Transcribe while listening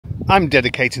I'm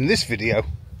dedicating this video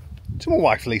to my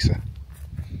wife Lisa,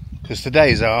 because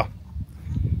today is our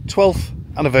 12th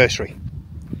anniversary,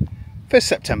 1st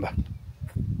September.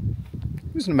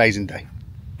 It was an amazing day.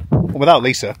 And without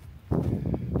Lisa,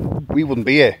 we wouldn't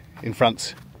be here in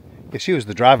France. Yeah, she was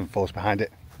the driving force behind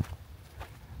it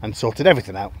and sorted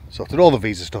everything out, sorted all the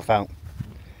visa stuff out.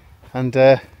 And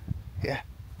yeah,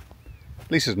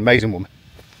 Lisa's an amazing woman.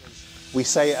 We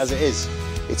say it as it is.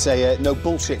 It's a no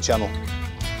bullshit channel.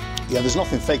 Yeah, there's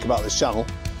nothing fake about this channel,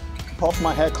 apart from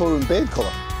my hair colour and beard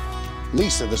colour.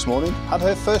 Lisa this morning had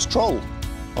her first troll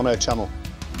on her channel.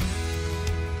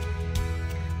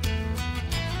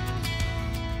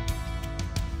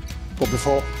 But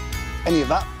before any of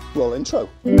that, roll intro.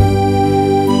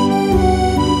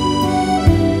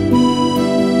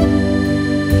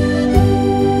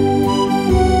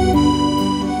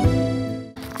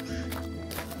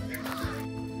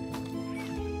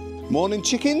 Morning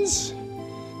chickens,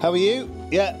 how are you?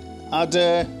 Yeah, I'd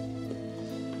get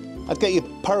your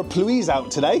parapluies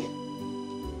out today,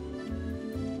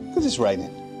 because it's raining.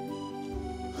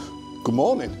 Good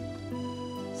morning.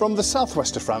 From the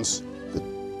southwest of France, the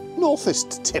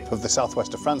northest tip of the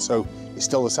southwest of France, so it's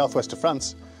still the southwest of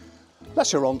France. La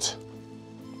Charente.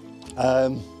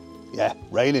 Yeah,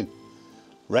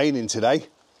 raining today,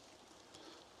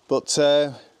 but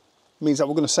means that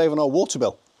we're going to save on our water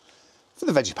bill for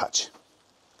the veggie patch.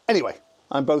 Anyway,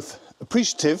 I'm both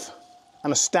appreciative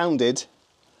and astounded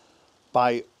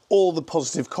by all the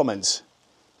positive comments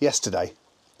yesterday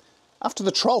after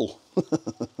the troll.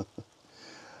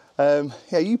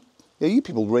 Yeah, you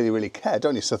people really care,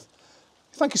 don't you? So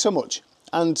thank you so much.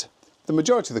 And the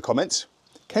majority of the comments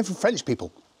came from French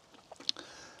people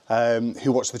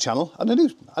who watched the channel, and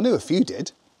I knew a few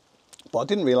did, but I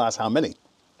didn't realise how many.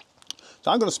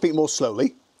 So I'm going to speak more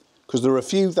slowly, because there are a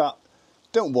few that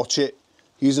don't watch it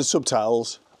using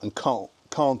subtitles and can't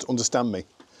understand me.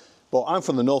 But I'm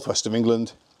from the northwest of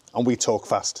England and we talk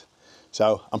fast,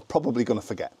 so I'm probably going to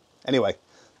forget. Anyway,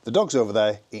 the dog's over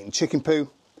there eating chicken poo,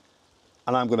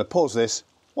 and I'm going to pause this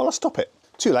while I stop it.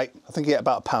 Too late, I think he ate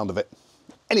about a pound of it.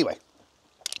 Anyway,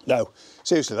 no,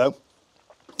 seriously though,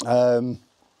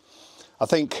 I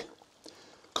think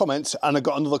comments, and I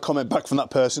got another comment back from that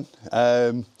person,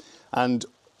 and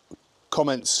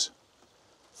comments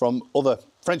from other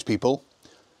French people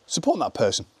supporting that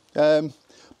person,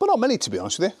 but not many, to be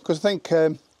honest with you, because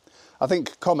I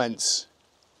think comments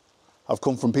have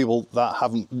come from people that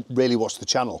haven't really watched the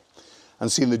channel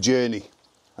and seen the journey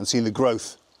and seen the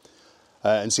growth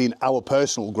and seen our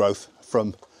personal growth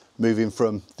from moving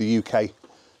from the UK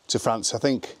to France. I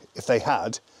think if they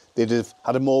had, they'd have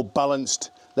had a more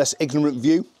balanced, less ignorant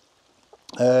view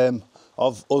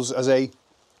of us as a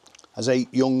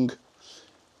young,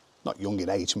 not young in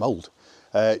age, I'm old,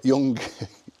 young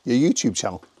YouTube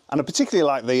channel. And I particularly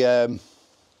like the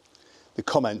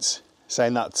comments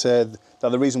saying that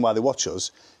the reason why they watch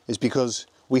us is because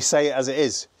we say it as it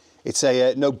is. It's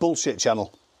a no bullshit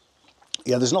channel.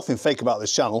 Yeah, there's nothing fake about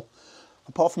this channel,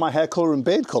 apart from my hair colour and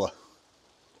beard colour.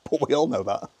 But we all know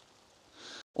that.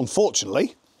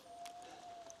 Unfortunately,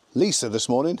 Lisa this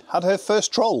morning had her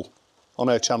first troll on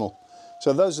her channel.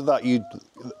 So those of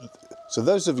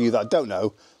you that don't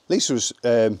know, Lisa has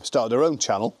started her own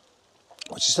channel,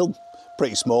 which is still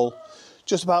pretty small,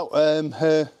 just about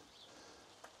her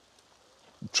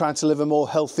trying to live a more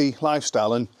healthy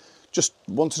lifestyle, and just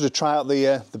wanted to try out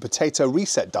the potato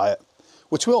reset diet,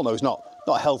 which we all know is not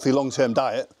a healthy long-term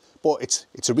diet, but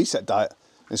it's a reset diet,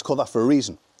 and it's called that for a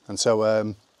reason. And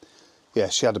so yeah,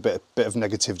 she had a bit of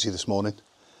negativity this morning,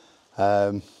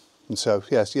 and so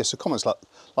yes, so comments like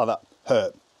that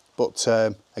hurt. But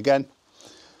again,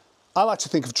 I like to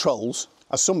think of trolls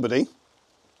as somebody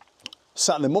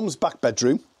sat in their mum's back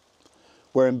bedroom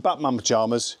wearing Batman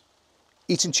pyjamas,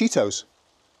 eating Cheetos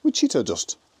with Cheeto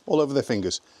dust all over their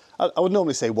fingers. I would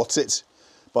normally say What's-Its,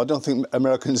 but I don't think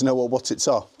Americans know what What's-Its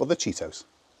are, but they're Cheetos.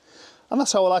 And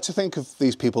that's how I like to think of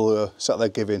these people who are sat there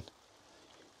giving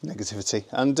negativity.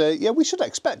 And yeah, we should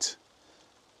expect,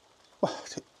 well,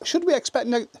 should we expect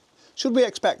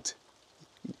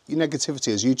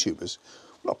negativity as YouTubers?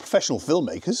 We're not professional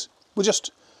filmmakers. We're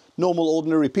just normal,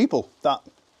 ordinary people that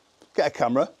get a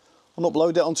camera and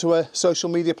upload it onto a social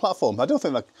media platform. I don't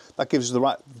think that gives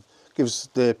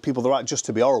the people the right just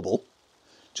to be horrible,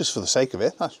 just for the sake of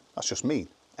it. That's just mean.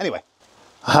 Anyway,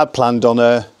 I had planned on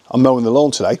mowing the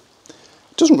lawn today.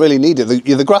 It doesn't really need it.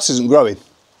 The grass isn't growing,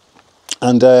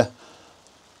 and I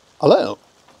learnt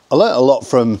a lot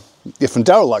from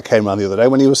Daryl that came around the other day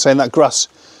when he was saying that grass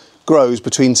grows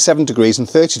between 7 degrees and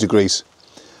 30 degrees.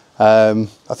 I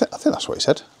think that's what he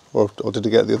said. or did I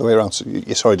get it the other way around? So,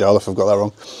 sorry, Dale, if I've got that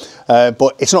wrong.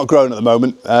 But it's not growing at the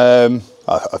moment. I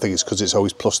think it's because it's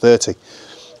always plus 30.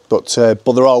 But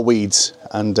there are weeds,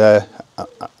 and I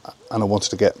wanted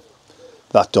to get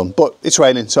that done. But it's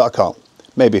raining, so I can't.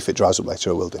 Maybe if it dries up later,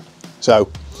 I will do. So,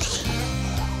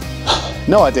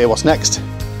 no idea what's next.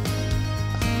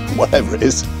 Whatever it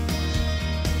is,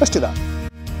 let's do that.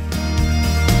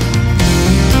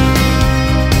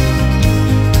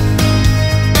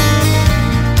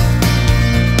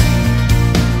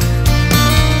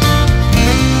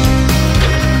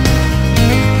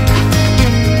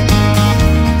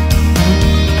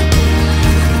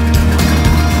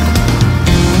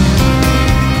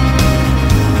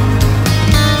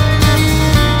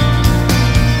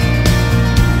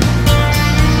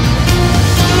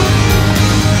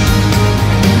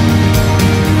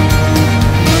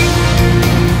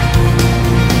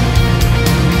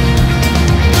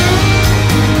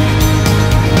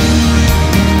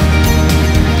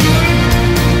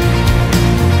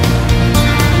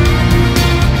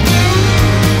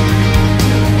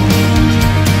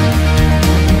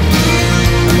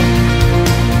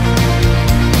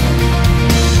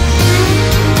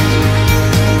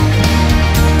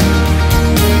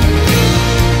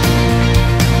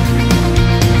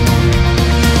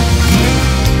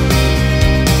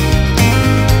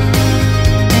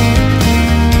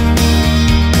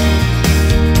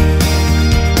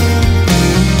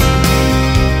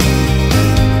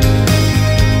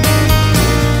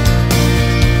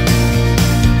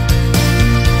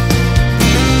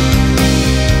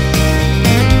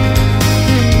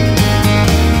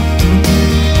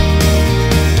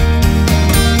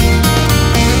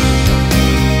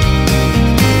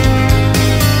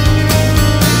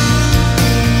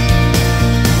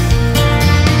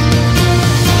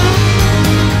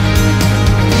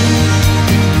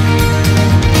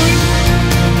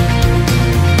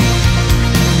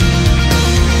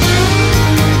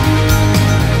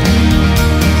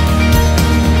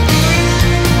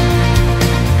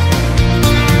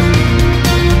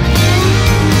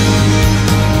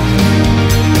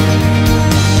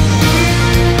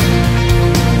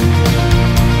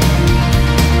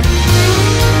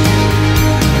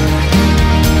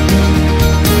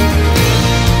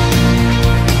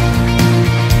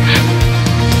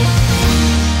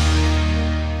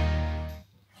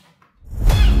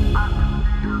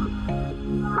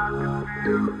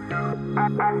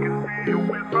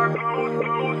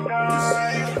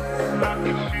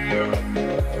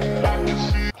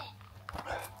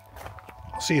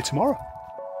 I'll see you tomorrow.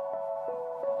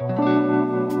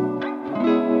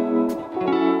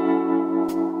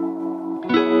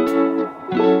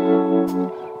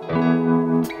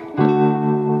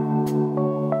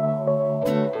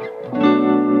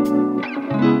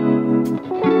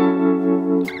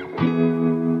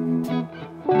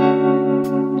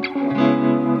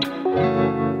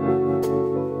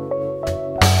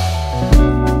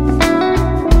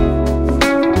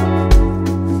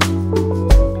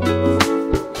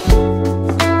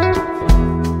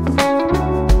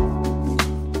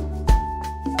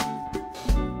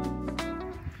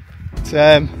 It's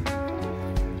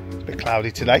a bit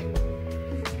cloudy today,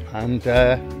 and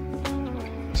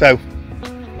so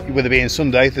with it being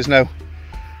Sunday, there's no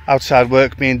outside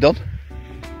work being done,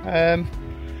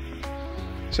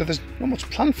 so there's not much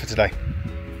planned for today.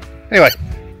 Anyway,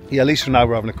 yeah, Lisa and I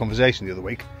were having a conversation the other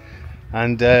week,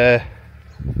 and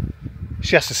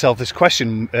she asked herself this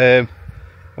question, and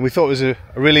we thought it was a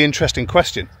really interesting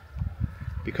question,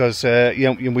 because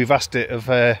you know, we've asked it of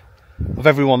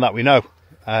everyone that we know.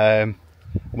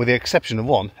 With the exception of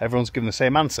one, everyone's given the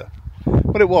same answer.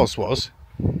 What it was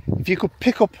if you could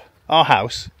pick up our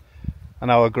house and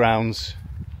our grounds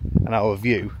and our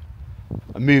view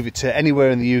and move it to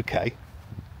anywhere in the UK,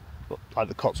 like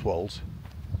the Cotswolds,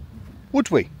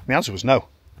 would we? The answer was no.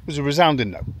 It was a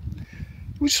resounding no.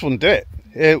 We just wouldn't do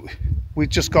it. We've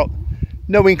just got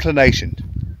no inclination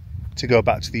to go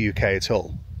back to the UK at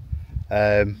all.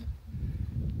 The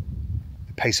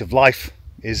pace of life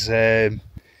is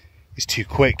too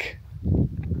quick.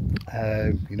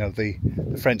 You know, the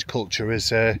French culture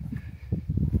is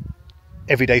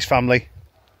everyday's family.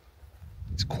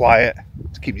 It's quiet,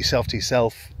 to keep yourself to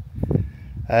yourself,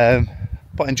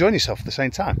 but enjoying yourself at the same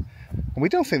time. And we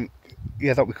don't think,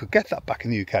 that we could get that back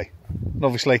in the UK. And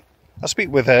obviously, I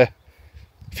speak with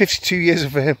 52 years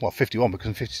of, well, 51 because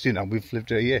I'm 52 now. We've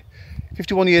lived a year,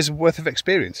 51 years worth of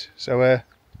experience. So,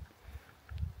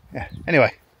 yeah.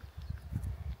 Anyway.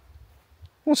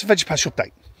 What's a veggie patch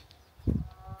update?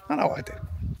 I know I do.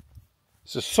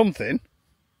 So something,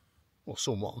 or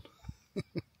someone,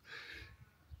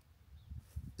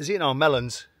 is eating our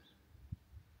melons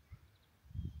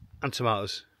and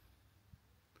tomatoes,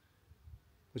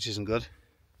 which isn't good.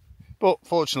 But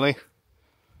fortunately,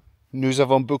 nous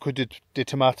avons beaucoup de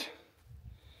tomates.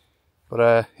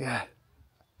 But yeah,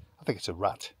 I think it's a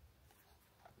rat.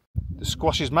 The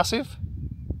squash is massive.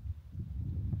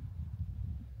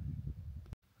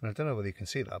 And I don't know whether you can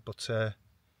see that, but I've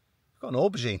got an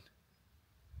aubergine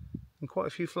and quite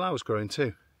a few flowers growing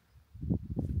too.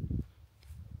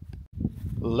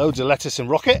 Loads of lettuce and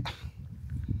rocket,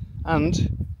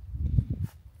 and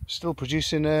still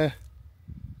producing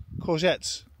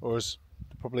courgettes, or as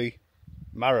probably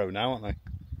marrow now, aren't they?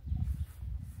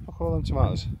 Look at all them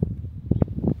tomatoes.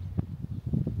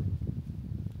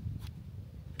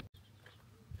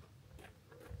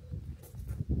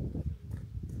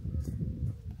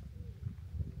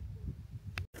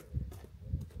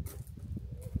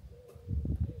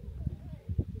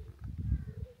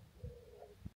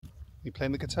 You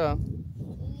playing the guitar?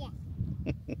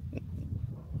 Yeah.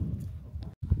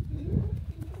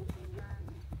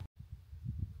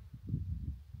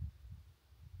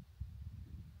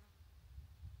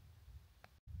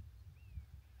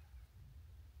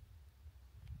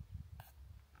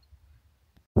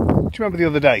 Do you remember the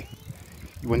other day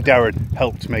when Darren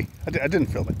helped me? I didn't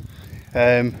film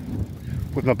it.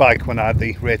 With my bike when I had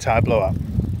the rear tyre blowout.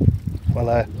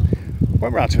 Well,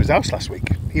 went round to his house last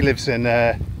week. He lives in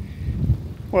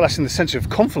more or less in the centre of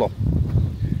Conflans,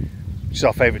 which is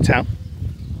our favourite town,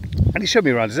 and he showed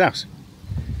me around his house.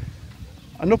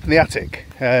 And up in the attic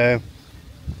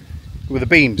were the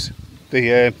beams,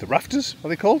 the rafters, what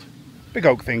are they called? Big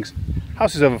oak things.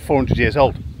 House is over 400 years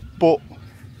old. But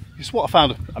it's what I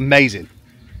found amazing.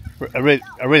 I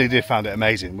really did find it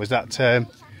amazing, was that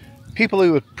people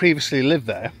who had previously lived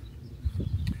there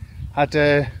had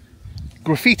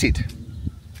graffitied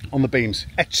on the beams,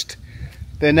 etched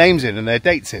their names in and their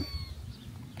dates in.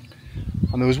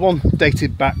 And there was one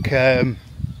dated back a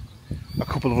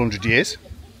couple of 100 years,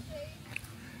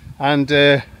 and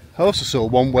I also saw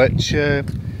one which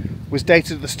was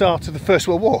dated at the start of the First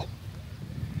World War,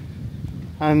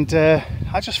 and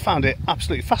I just found it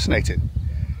absolutely fascinating,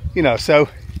 you know. So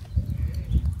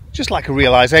just like a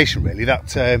realisation really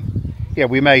that yeah,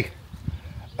 we may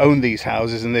own these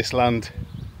houses and this land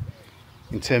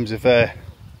in terms of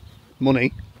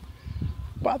money,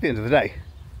 but at the end of the day,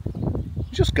 we're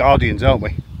just guardians, aren't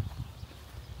we,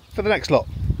 for the next lot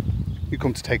who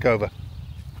come to take over.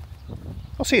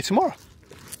 I'll see you tomorrow.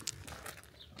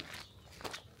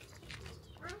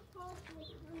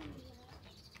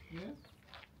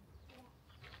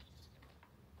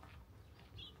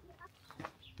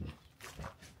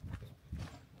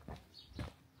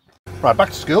 Right, back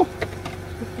to school.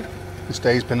 This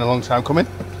day's been a long time coming.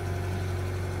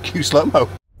 Cue slow-mo.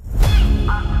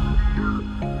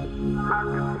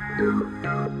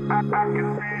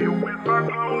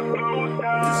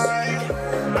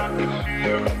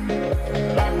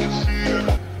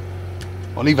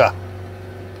 On y va.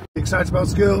 Excited about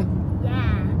school?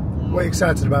 Yeah. What are you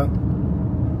excited about?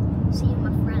 Seeing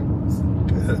my friends.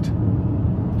 Good.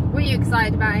 What are you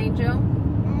excited about, Angel?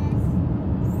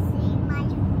 Seeing my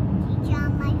teacher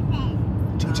and my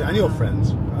friends. Teacher and your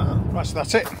friends. Right, so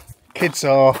that's it. Kids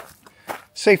are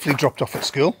safely dropped off at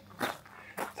school.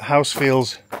 The house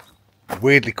feels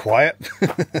weirdly quiet,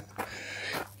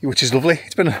 which is lovely.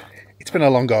 It's been a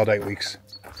long hard 8 weeks.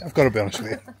 I've got to be honest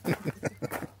with you.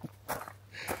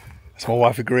 That's my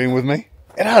wife agreeing with me.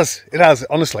 It has.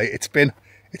 Honestly, it's been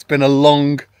a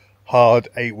long, hard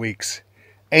 8 weeks.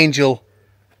 Angel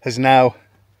has now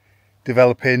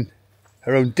developing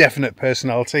her own definite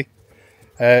personality.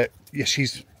 Yeah,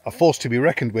 she's a force to be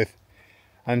reckoned with,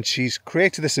 and she's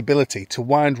created this ability to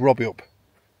wind Robbie up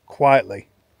quietly,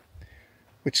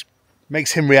 which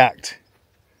makes him react,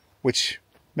 which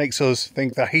makes us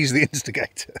think that he's the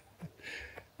instigator.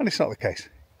 And it's not the case.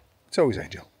 It's always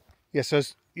Angel. Yeah, so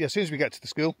as soon as we get to the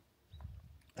school,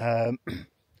 I'm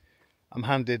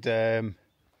handed a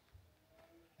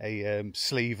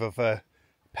sleeve of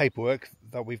paperwork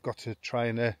that we've got to try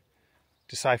and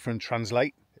decipher and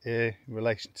translate in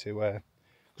relation to...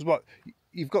 Because what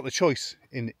you've got the choice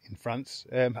in France.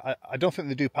 I don't think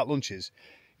they do packed lunches.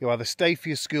 You either stay for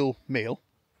your school meal,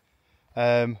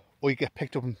 or you get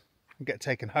picked up and get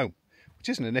taken home, which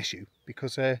isn't an issue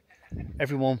because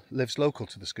everyone lives local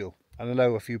to the school, and I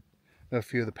know a few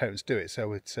of the parents do it.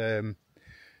 So it's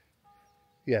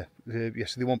yeah, so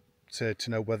they want to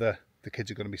know whether the kids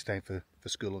are going to be staying for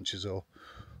school lunches or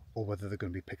whether they're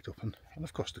going to be picked up, and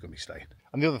of course they're going to be staying.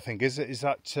 And the other thing is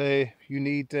that you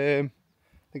need, I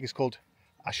think it's called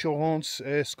assurance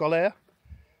scolaire.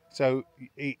 So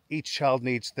each child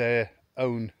needs their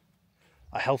own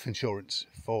health insurance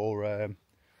for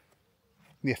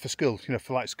yeah, for school, you know,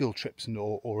 for like school trips and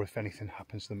or if anything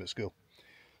happens to them at school.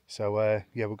 So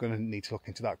yeah, we're going to need to look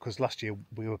into that, because last year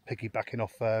we were piggybacking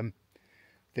off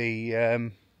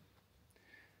the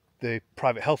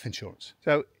private health insurance.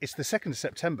 So it's the 2nd of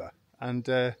September,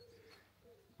 and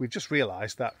we've just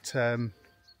realised that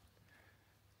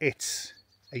it's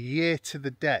a year to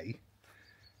the day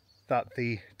that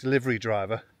the delivery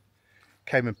driver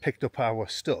came and picked up our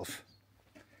stuff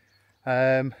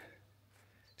to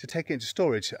take it into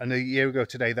storage, and a year ago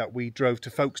today that we drove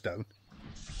to Folkestone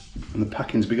and the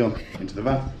packing's begun into the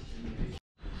van.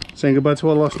 Saying goodbye to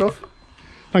all our stuff.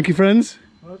 Thank you, friends.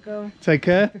 Welcome. Take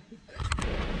care.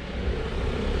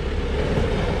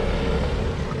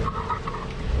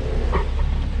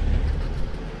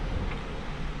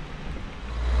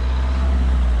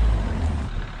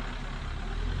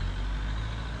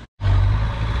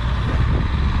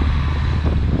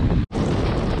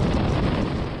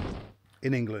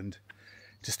 In England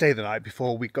to stay the night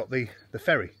before we got the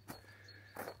ferry.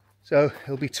 So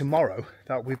it'll be tomorrow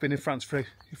that we've been in France for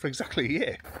exactly a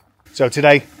year. So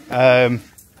today,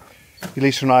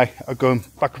 Elisa and I are going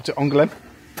back up to Angoulême,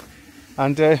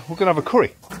 and we're going to have a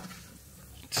curry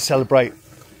to celebrate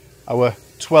our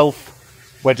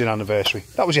 12th wedding anniversary.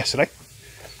 That was yesterday.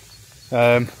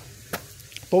 But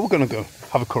we're going to go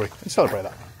have a curry and celebrate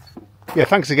that. Yeah,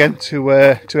 thanks again to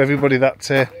everybody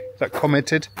that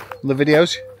commented on the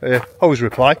videos. Always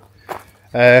reply.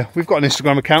 We've got an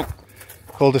Instagram account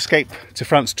called Escape to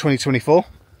France 2024.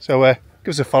 So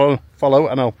give us a follow,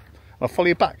 and I'll follow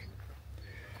you back.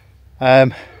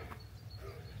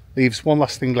 Leaves one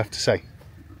last thing left to say.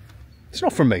 It's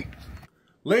not from me.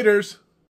 Laters.